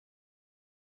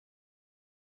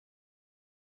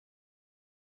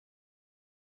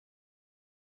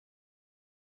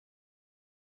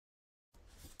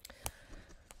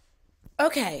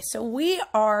Okay, so we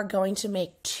are going to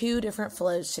make two different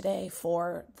flows today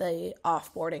for the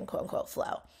offboarding quote-unquote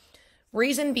flow.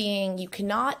 Reason being, you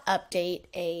cannot update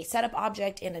a setup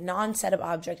object and a non-setup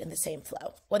object in the same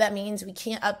flow. What that means, we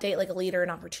can't update like a leader, an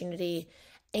opportunity,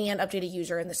 and update a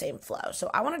user in the same flow.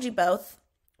 So I want to do both,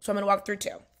 so I'm going to walk through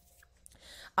two.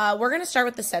 We're going to start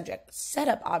with the subject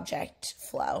setup object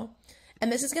flow.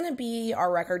 And this is going to be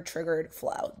our record triggered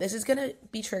flow. This is going to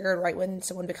be triggered right when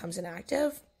someone becomes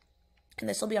inactive. And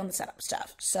this will be on the setup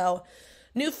stuff. So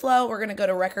new flow, we're going to go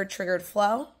to record triggered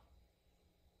flow.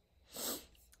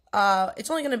 It's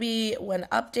only going to be when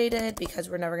updated because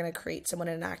we're never going to create someone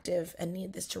inactive and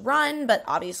need this to run. But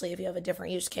obviously, if you have a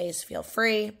different use case, feel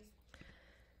free.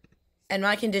 And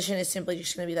my condition is simply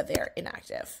just going to be that they are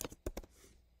inactive.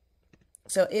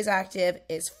 So is active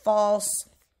is false.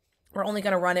 We're only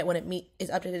going to run it when it is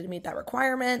updated to meet that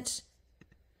requirement.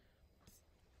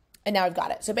 And now I've got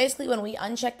it. So basically, when we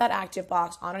uncheck that active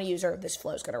box on a user, this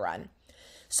flow is going to run.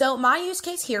 So my use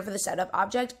case here for the setup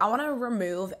object, I want to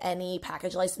remove any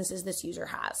package licenses this user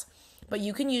has. But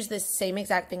you can use this same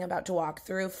exact thing I'm about to walk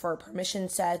through for permission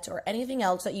sets or anything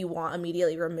else that you want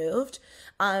immediately removed.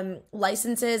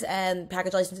 Licenses and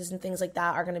package licenses and things like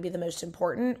that are going to be the most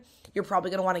important. You're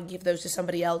probably going to want to give those to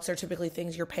somebody else. They're typically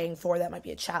things you're paying for. That might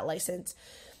be a chat license.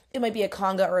 It might be a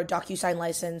Conga or a DocuSign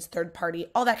license, third party,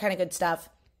 all that kind of good stuff.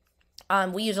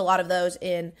 We use a lot of those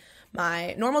in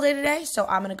my normal day-to-day, so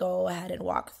I'm going to go ahead and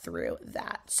walk through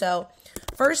that. So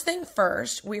first thing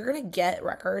first, we're going to get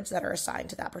records that are assigned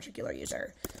to that particular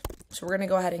user. So we're going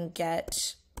to go ahead and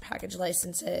get package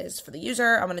licenses for the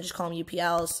user. I'm going to just call them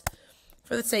UPLs.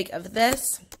 For the sake of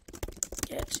this,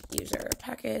 get user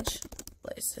package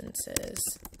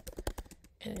licenses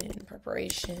in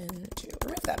preparation to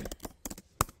remove them.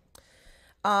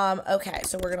 Okay,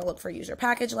 so we're going to look for user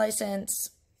package license.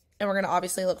 And we're going to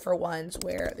obviously look for ones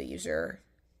where the user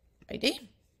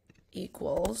ID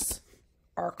equals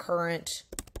our current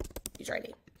user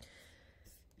ID.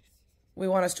 We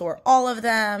want to store all of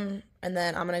them. And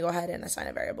then I'm going to go ahead and assign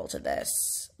a variable to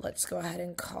this. Let's go ahead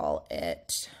and call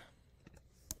it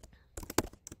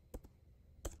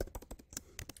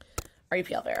our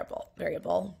UPL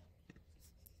variable.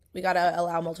 We got to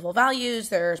allow multiple values.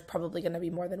 There's probably going to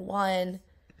be more than one.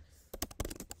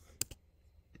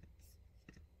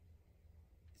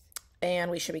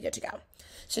 And we should be good to go.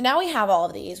 So now we have all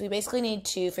of these. We basically need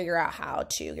to figure out how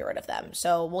to get rid of them.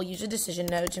 So we'll use a decision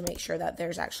node to make sure that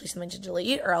there's actually something to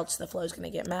delete, or else the flow is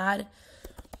going to get mad.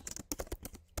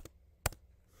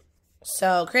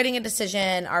 So creating a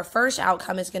decision, our first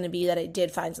outcome is going to be that it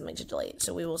did find something to delete.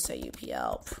 So we will say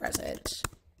UPL present.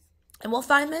 And we'll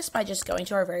find this by just going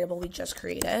to our variable we just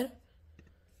created.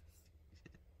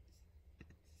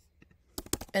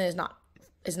 And is not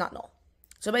null.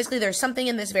 So basically, there's something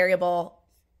in this variable.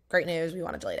 Great news, we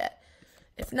want to delete it.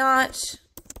 If not,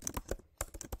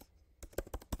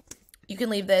 you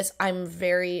can leave this. I'm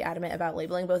very adamant about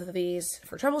labeling both of these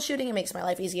for troubleshooting. It makes my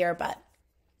life easier, but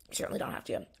you certainly don't have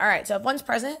to. All right, so if one's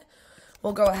present,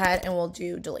 we'll go ahead and we'll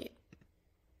do delete.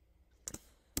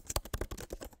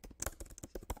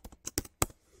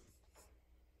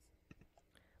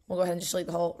 We'll go ahead and just delete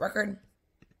the whole record.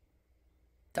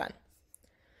 Done.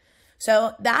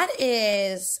 So that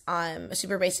is a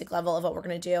super basic level of what we're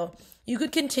going to do. You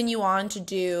could continue on to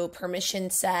do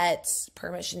permission sets,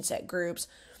 permission set groups,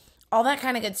 all that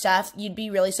kind of good stuff. You'd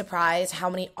be really surprised how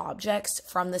many objects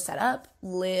from the setup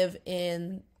live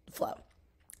in Flow.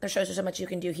 There shows you so much you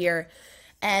can do here.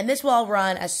 And this will all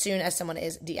run as soon as someone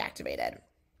is deactivated.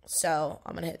 So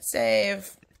I'm going to hit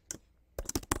save.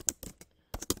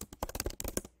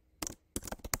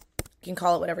 You can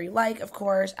call it whatever you like, of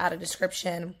course, add a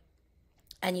description.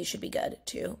 And you should be good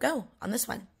to go on this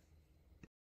one.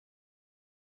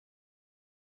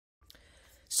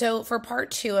 So for part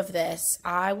 2 of this,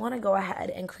 I want to go ahead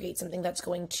and create something that's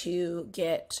going to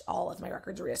get all of my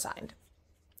records reassigned.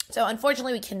 So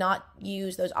unfortunately, we cannot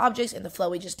use those objects in the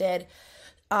flow we just did.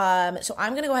 So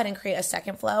I'm going to go ahead and create a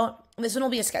second flow. This one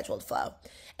will be a scheduled flow.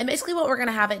 And basically what we're going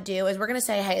to have it do is we're going to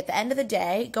say, hey, at the end of the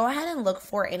day, go ahead and look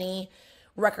for any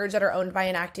records that are owned by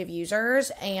inactive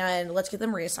users, and let's get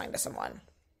them reassigned to someone.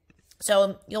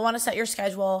 So you'll want to set your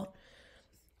schedule.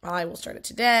 I will start it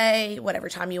today, whatever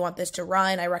time you want this to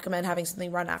run. I recommend having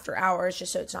something run after hours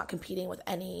just so it's not competing with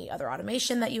any other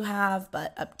automation that you have,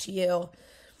 but up to you.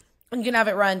 And you can have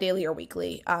it run daily or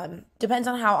weekly. Depends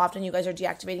on how often you guys are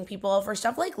deactivating people. For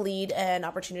stuff like lead and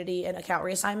opportunity and account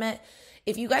reassignment,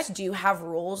 if you guys do have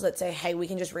rules that say, hey, we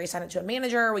can just reassign it to a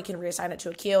manager, we can reassign it to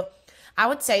a queue, I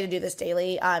would say to do this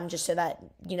daily, just so that,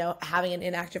 you know, having an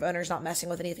inactive owner is not messing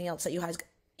with anything else that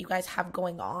you guys have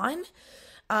going on.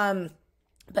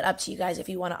 but up to you guys. If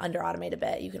you want to under automate a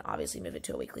bit, you can obviously move it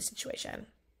to a weekly situation.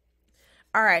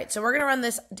 All right, so we're going to run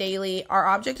this daily. Our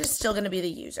object is still going to be the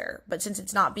user, but since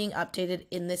it's not being updated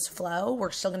in this flow,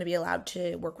 we're still going to be allowed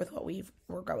to work with what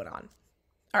we're going on.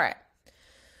 All right,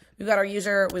 we've got our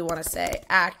user. We want to say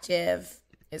active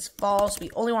is false.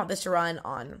 We only want this to run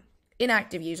on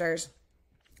inactive users.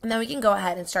 And then we can go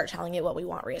ahead and start telling it what we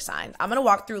want reassigned. I'm going to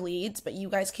walk through leads, but you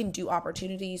guys can do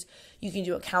opportunities. You can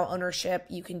do account ownership.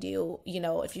 You can do,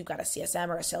 if you've got a CSM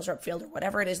or a sales rep field or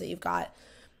whatever it is that you've got,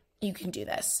 you can do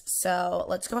this. So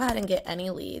let's go ahead and get any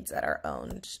leads that are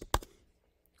owned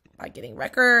by getting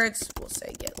records. We'll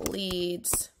say get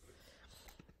leads,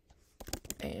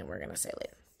 and we're going to say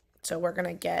lead. So we're going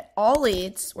to get all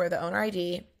leads where the owner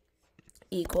ID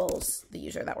equals the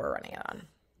user that we're running it on.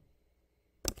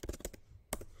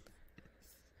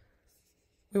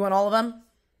 We want all of them.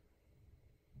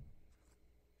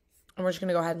 And we're just going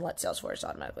to go ahead and let Salesforce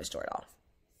automatically store it all.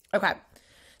 Okay.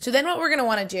 So then what we're going to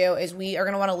want to do is we are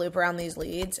going to want to loop around these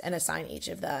leads and assign each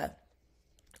of the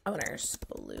owners.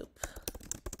 We'll loop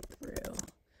through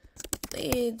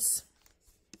leads.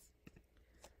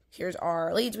 Here's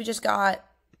our leads we just got.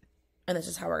 And this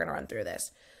is how we're going to run through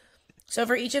this. So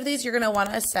for each of these, you're going to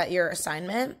want to set your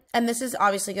assignment. And this is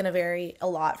obviously going to vary a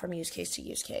lot from use case to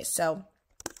use case. So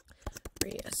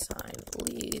reassign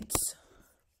leads.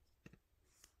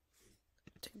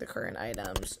 Take the current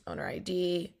items, owner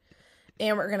ID.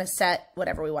 And we're going to set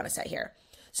whatever we want to set here.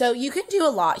 So you can do a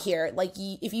lot here. Like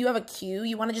if you have a queue,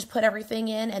 you want to just put everything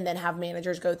in and then have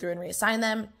managers go through and reassign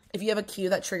them. If you have a queue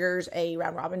that triggers a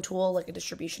round robin tool, like a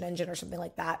distribution engine or something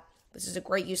like that, this is a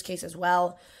great use case as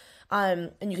well.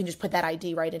 And you can just put that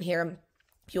ID right in here.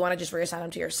 If you want to just reassign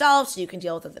them to yourself so you can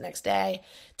deal with it the next day,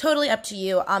 totally up to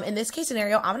you. In this case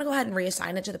scenario, I'm going to go ahead and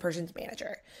reassign it to the person's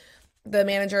manager. The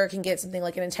manager can get something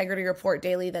like an integrity report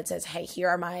daily that says, hey, here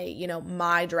are my,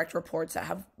 my direct reports that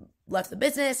have left the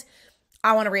business.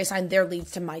 I want to reassign their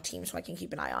leads to my team so I can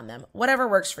keep an eye on them. Whatever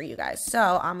works for you guys.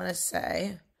 So I'm going to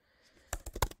say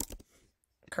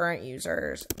current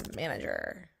users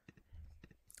manager,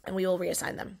 and we will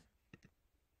reassign them.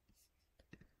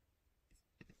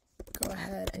 Go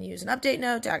ahead and use an update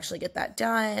note to actually get that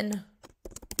done.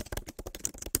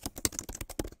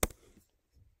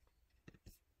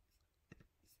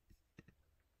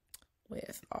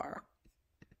 With our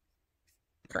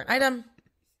current item.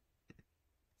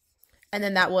 And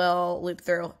then that will loop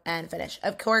through and finish.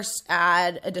 Of course,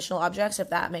 add additional objects if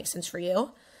that makes sense for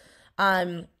you.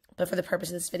 But for the purpose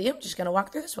of this video, I'm just going to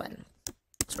walk through this one.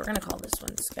 So we're going to call this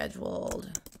one scheduled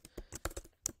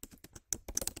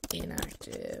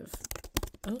inactive,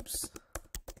 ownership.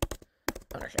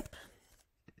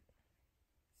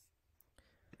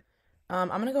 I'm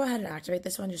going to go ahead and activate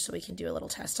this one just so we can do a little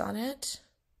test on it.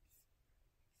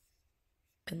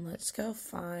 And let's go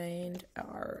find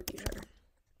our user.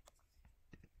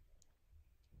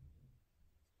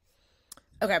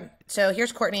 Okay, so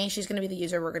here's Courtney. She's going to be the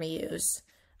user we're going to use.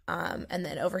 And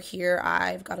then over here,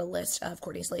 I've got a list of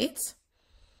Courtney's leads.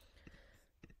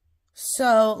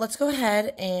 So let's go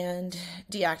ahead and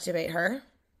deactivate her.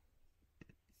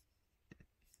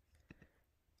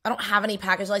 I don't have any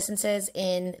package licenses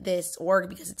in this org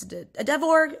because it's a dev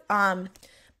org.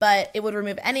 But it would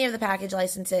remove any of the package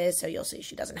licenses. So you'll see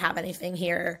she doesn't have anything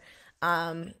here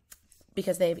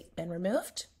because they've been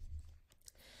removed.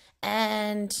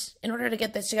 And in order to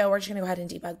get this to go, we're just going to go ahead and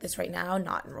debug this right now,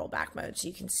 not in rollback mode. So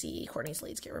you can see Courtney's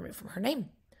leads get removed from her name.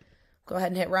 Go ahead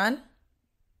and hit run.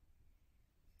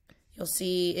 You'll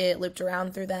see it looped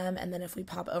around through them. And then if we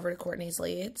pop over to Courtney's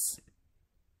leads,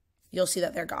 you'll see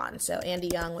that they're gone. So Andy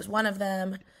Young was one of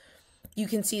them. You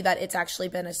can see that it's actually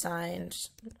been assigned.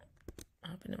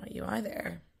 Open my UI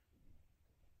there.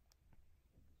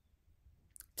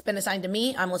 It's been assigned to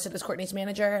me. I'm listed as Courtney's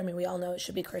manager. I mean, we all know it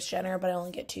should be Chris Jenner, but I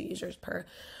only get 2 users per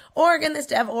org in this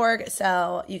dev org.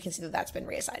 So you can see that that's been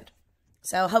reassigned.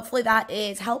 So hopefully that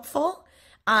is helpful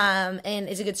and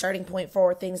is a good starting point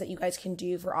for things that you guys can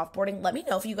do for offboarding. Let me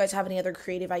know if you guys have any other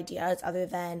creative ideas other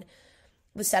than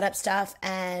the setup stuff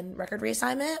and record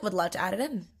reassignment. Would love to add it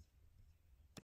in.